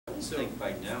would think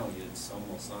by now it's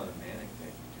almost automatic that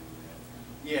you do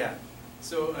that. Yeah.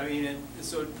 So I mean,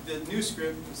 so the new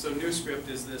script. So new script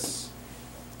is this.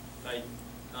 I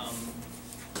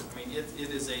mean, it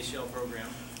is a shell program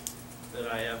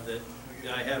that I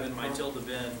have in my tilde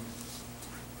bin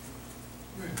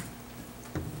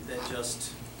that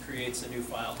just creates a new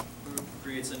file,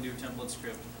 creates a new template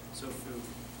script. So foo,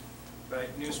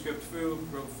 right? New script foo,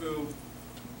 wrote foo,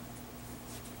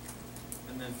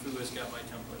 and then foo has got my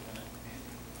template in it.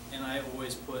 And I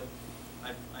always put,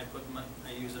 I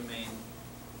use a main,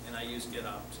 and I use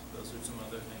getopt. Those are some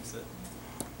other things that,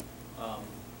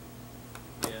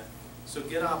 yeah. So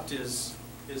getopt is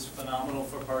phenomenal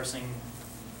for parsing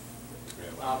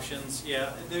options.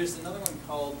 Yeah, there's another one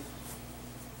called,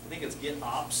 I think it's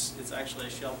getops. It's actually a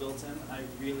shell built-in. I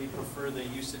really prefer the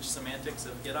usage semantics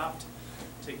of getopt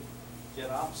to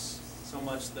getops so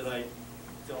much that I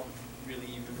don't really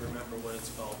even remember what it's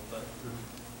called. But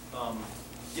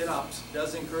getopt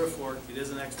does incur a fork. It is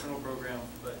an external program,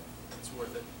 but it's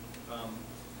worth it.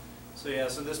 So yeah,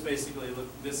 so this basically,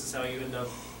 this is how you end up.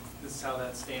 This is how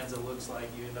that stanza looks like.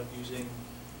 You end up using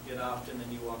getopt, and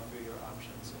then you walk through your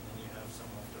options, and then you have some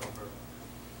left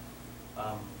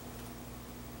over.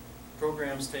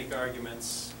 Programs take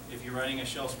arguments. If you're writing a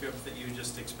shell script that you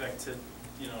just expect to,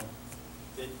 you know,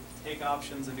 take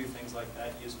options and do things like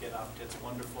that, use getopt. It's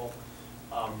wonderful.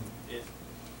 It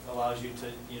allows you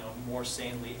to, you know, more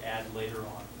sanely add later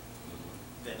on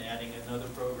than adding another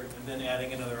program, and then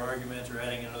adding another argument or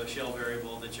adding another shell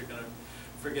variable that you're going to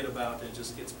forget about. It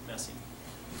just gets messy.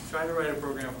 Try to write a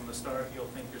program from the start. You'll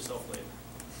think yourself later.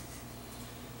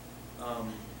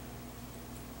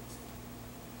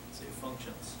 Let's see,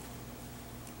 functions.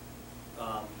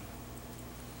 I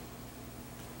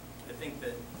think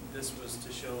that this was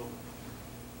to show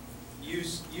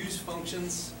use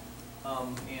functions,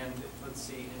 and let's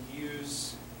see, and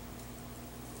use.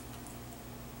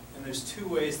 And there's two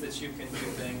ways that you can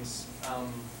do things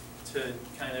to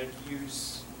kind of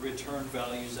use return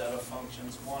values out of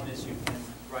functions. One is you can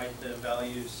write the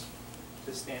values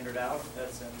to standard out.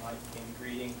 That's in like in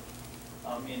greeting.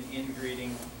 In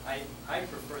greeting, I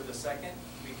prefer the second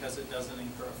because it doesn't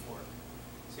incur a fork.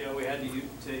 See how we had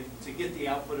to get the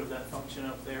output of that function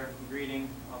up there. Greeting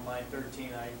on line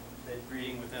 13, I did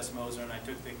greeting with S Moser, and I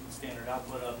took the standard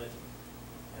output of it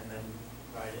and then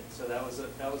write it. So that was a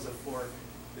fork.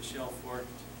 The shell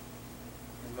forked,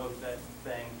 invoked that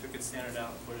thing, took its standard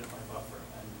out, and put it in my buffer.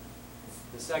 And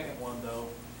the second one, though,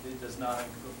 it does not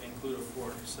include a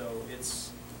fork, so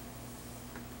it's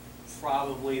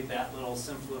probably that little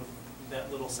simple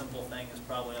thing is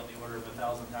probably on the order of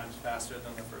 1,000 times faster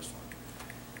than the first one.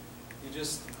 You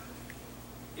just,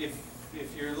 if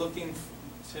you're looking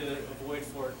to avoid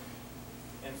fork,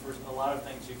 and for a lot of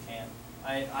things you can.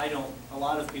 I don't. A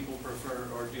lot of people prefer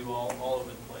or do all over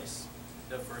the place.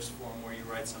 The first form where you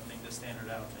write something to standard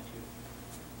out and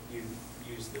you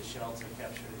use the shell to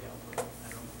capture the output.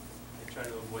 I try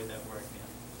to avoid that where I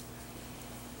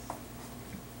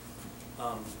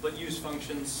can. But use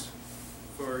functions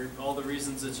for all the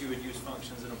reasons that you would use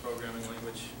functions in a programming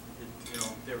language. You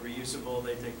know, they're reusable,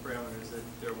 they take parameters,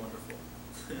 they're wonderful.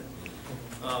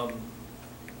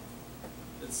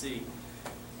 Let's see.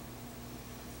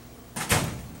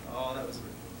 Oh,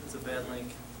 that's a bad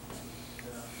link.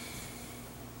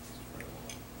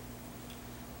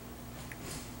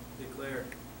 Declare.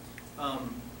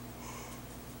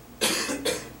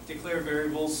 Declare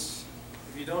variables.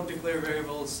 If you don't declare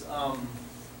variables,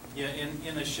 yeah,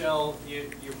 in a shell,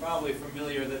 you're probably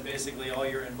familiar that basically all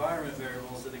your environment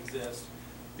variables that exist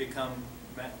become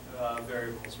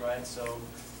variables, right? So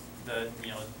the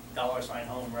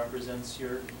 $home represents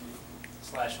your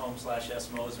 /home/S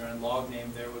Moser, and log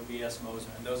name there would be S Moser,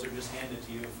 and those are just handed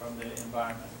to you from the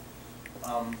environment.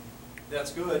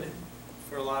 That's good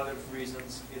for a lot of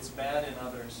reasons. It's bad in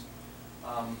others.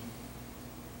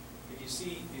 If you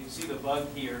see the bug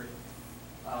here,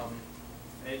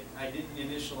 I didn't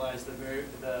initialize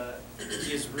the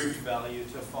is root value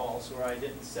to false, or I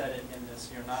didn't set it in this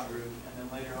you're not root, and then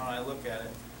later on I look at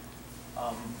it.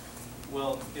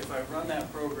 Well, if I run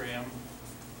that program,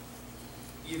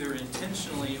 either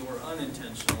intentionally or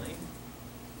unintentionally,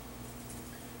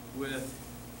 with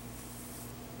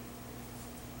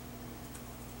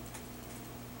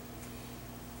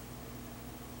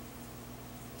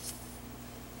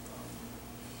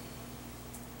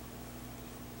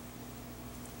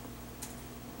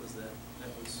what was that? That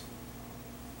was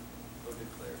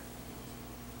declare.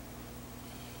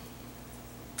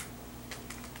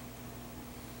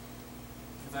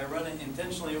 If I run it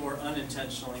intentionally or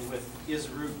unintentionally with is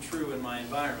root true in my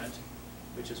environment,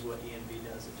 which is what env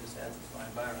does, it just adds it to my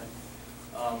environment,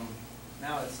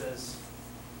 Now it says,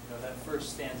 you know, that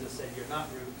first stanza said you're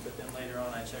not root, but then later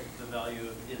on I checked the value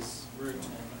of is root and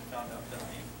I found out that I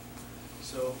am.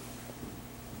 So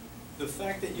the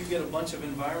fact that you get a bunch of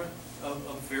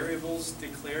of variables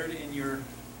declared in your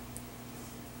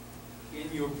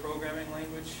programming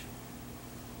language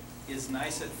is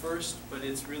nice at first, but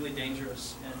it's really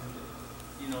dangerous. And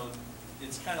you know,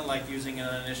 it's kind of like using an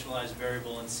uninitialized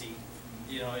variable in C.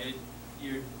 You know,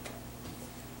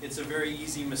 it's a very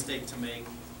easy mistake to make,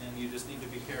 and you just need to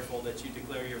be careful that you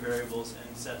declare your variables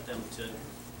and set them to,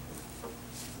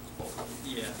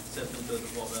 set them to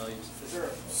default values. Is there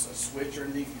a switch or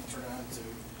anything you can turn on to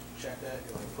check that?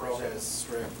 Like Pro has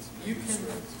strict. You can.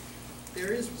 Strict.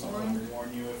 There is Someone one. will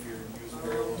warn you if you're using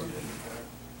variables.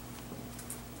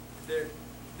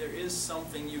 There is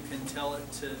something you can tell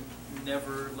it to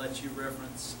never let you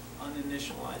reference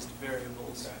uninitialized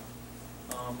variables. Okay.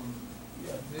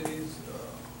 Yeah, there is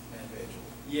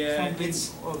Yeah, something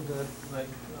it's. of that, like,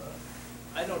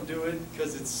 I don't do it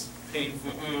because it's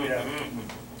painful. Yeah.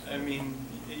 I mean,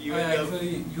 you I end up.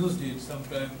 actually used it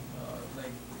sometime,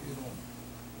 like, you know,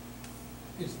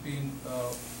 it's been,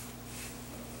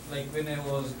 like when I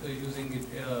was using it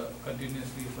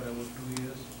continuously for about 2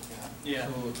 years. Yeah.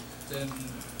 So then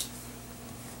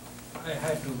I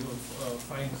had to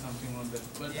find something on that,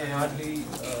 but I Yeah. hardly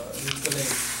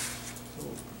recollect. So,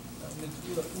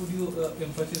 would you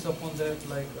emphasize upon that,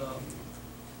 like,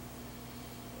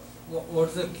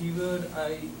 what's the keyword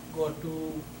I got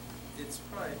to, It's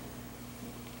probably.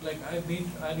 like,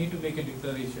 I need to make a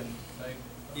declaration, right?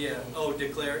 Yeah. Oh,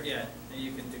 declare. Yeah, and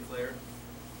you can declare.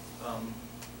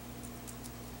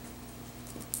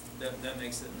 That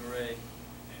makes it an array.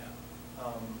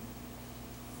 Yeah.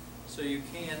 So you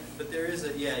can, but there is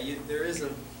a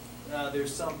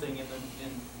there's something in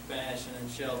Bash and in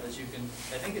Shell that you can.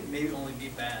 I think it may only be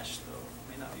Bash though. It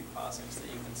may not be POSIX that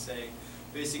you can say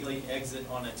basically exit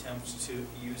on attempt to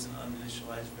use an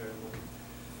uninitialized variable.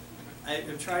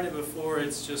 I've tried it before.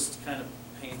 It's just kind of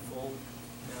painful,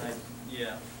 and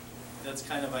that's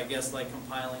kind of, I guess, like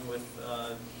compiling with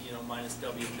you know,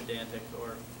 -w pedantic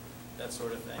or that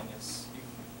sort of thing.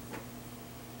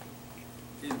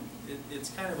 It's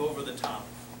kind of over the top,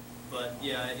 but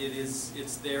yeah,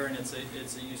 it's there and it's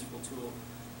a useful tool.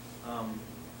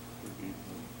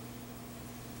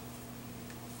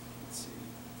 Let's see.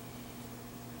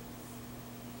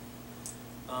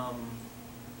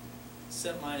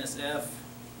 Set -f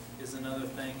is another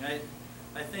thing.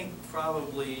 I think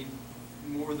probably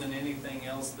more than anything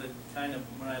else that kind of,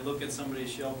 when I look at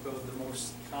somebody's shell code, the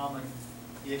most common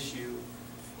issue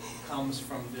comes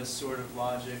from this sort of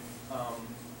logic,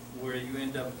 where you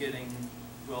end up getting,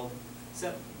 well,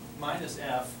 set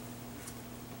 -f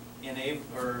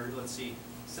or let's see,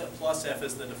 set +f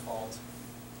is the default.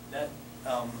 That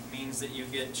means that you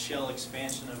get shell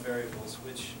expansion of variables,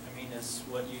 which, I mean, is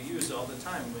what you use all the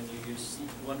time when you use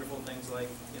wonderful things like,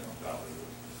 you know,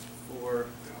 for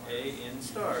a in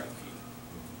star.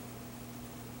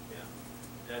 Yeah,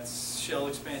 that's shell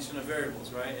expansion of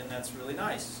variables, right? And that's really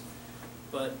nice.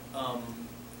 But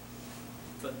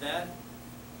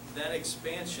that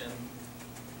expansion,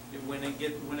 when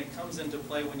it comes into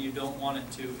play when you don't want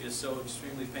it to, is so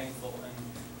extremely painful and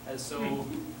has so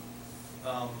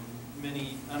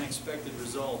many unexpected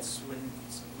results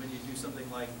when you do something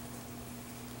like.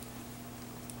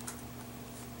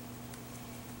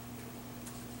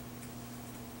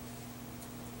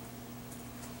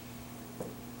 I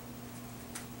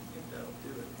think that'll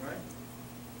do it, right?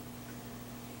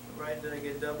 Right, did I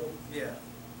get double? Yeah,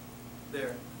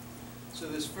 there. So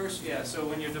this first, so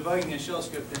when you're debugging a shell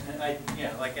script, and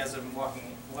like as I'm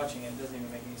watching it, it doesn't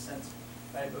even make any sense,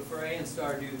 right? But for a and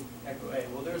star, do echo a.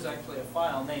 Well, there's actually a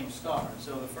file named star.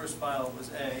 So the first file was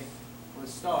a, was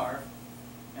star,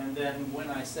 and then when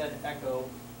I said echo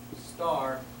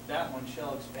star, that one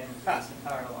shell expanded this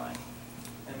entire line.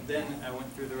 And then I went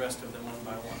through the rest of them one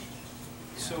by one.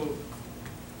 So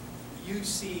you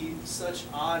see such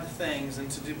odd things, and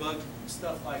to debug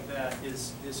stuff like that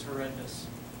is horrendous.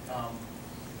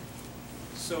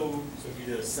 So if you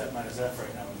did a set -f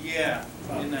right now. Yeah,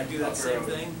 and I do that same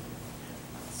thing.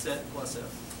 Set +f.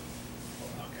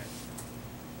 Okay.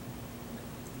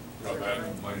 No, that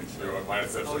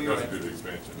 -f Oh, you're doesn't right. do the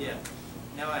expansion. Yeah.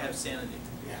 Now I have sanity.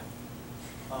 Yeah.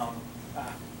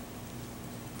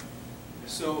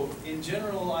 So in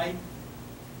general, I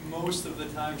most of the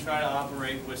time try to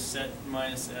operate with set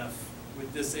 -f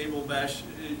with disable bash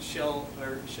shell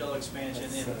or shell expansion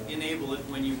and enable it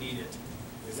when you need it.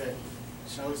 Is that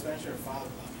shell expansion or file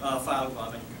globbing? File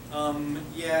globbing.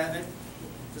 Yeah.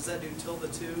 Does that do tilde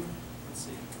too? Let's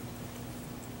see.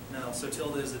 No. So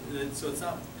tilde is so it's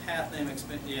not path name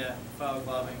yeah, file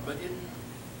globbing, but it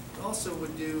also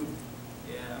would do,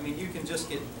 yeah, I mean, you can just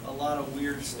get a lot of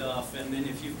weird stuff, and then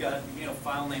if you've got, you know,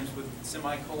 file names with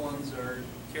semicolons or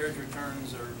carriage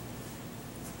returns or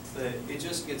it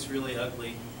just gets really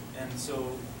ugly. And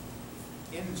so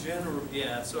in general,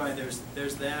 yeah, so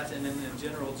there's that, and then in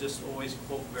general, just always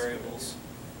quote variables,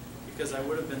 because I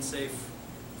would have been safe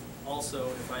also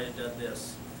if I had done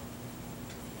this.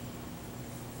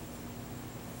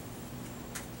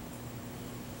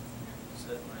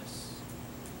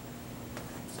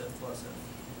 Set plus F.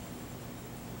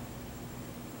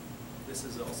 This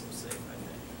is also safe, I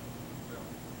think. Well,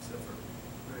 except for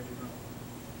where did you go?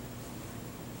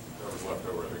 That was left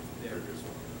over, I think, from the There. previous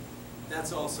one.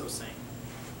 That's also same.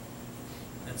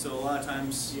 And so a lot of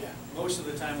times, Yeah. most of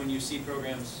the time when you see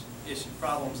programs issue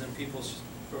problems in people's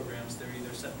programs, they're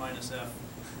either set minus F,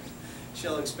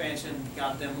 shell expansion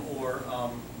got them, or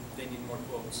they need more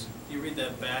quotes. You read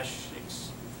the Bash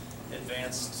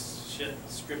advanced shit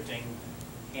scripting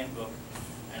handbook,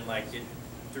 and like it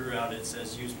throughout it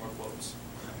says use more quotes.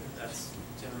 That's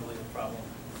generally the problem.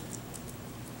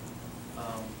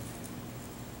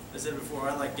 As I said before,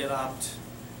 I like get opt.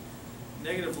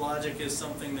 Negative logic is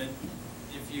something that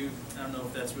if you, I don't know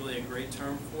if that's really a great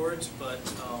term for it, but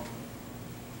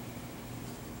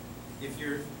if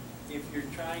you're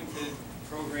trying to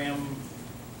program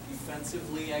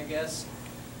defensively, I guess,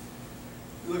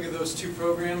 look at those two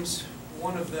programs.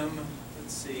 One of them,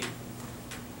 let's see, Equal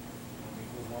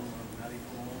one or not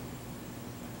equal one?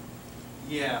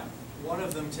 yeah, one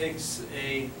of them takes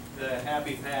the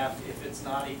happy path if it's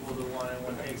not equal to 1, and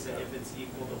one takes it if it's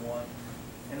equal to 1.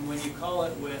 And when you call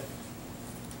it with,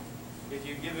 if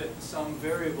you give it some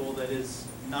variable that is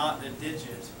not a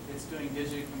digit, it's doing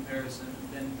digit comparison,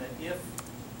 then the if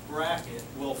bracket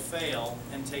will fail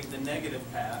and take the negative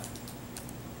path.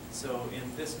 So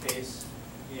in this case,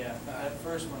 yeah, that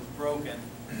first one's broken,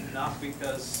 not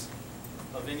because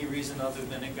of any reason other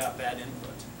than it got bad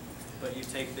input. But you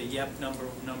take the yep number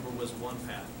was 1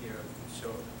 path here, show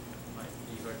it, might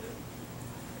be hard to.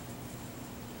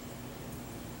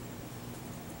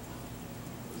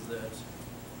 Was that?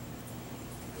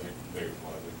 Negative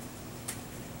logic.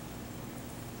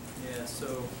 Yeah,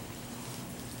 so.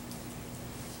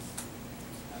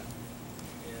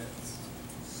 Yeah, it's,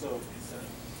 So it's a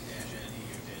dash NE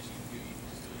or dash EQ, you can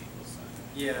just do an equal sign.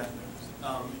 yeah,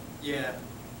 yeah,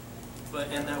 but,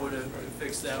 and that would have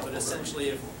fixed that, but essentially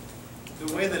if,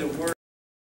 the way that it works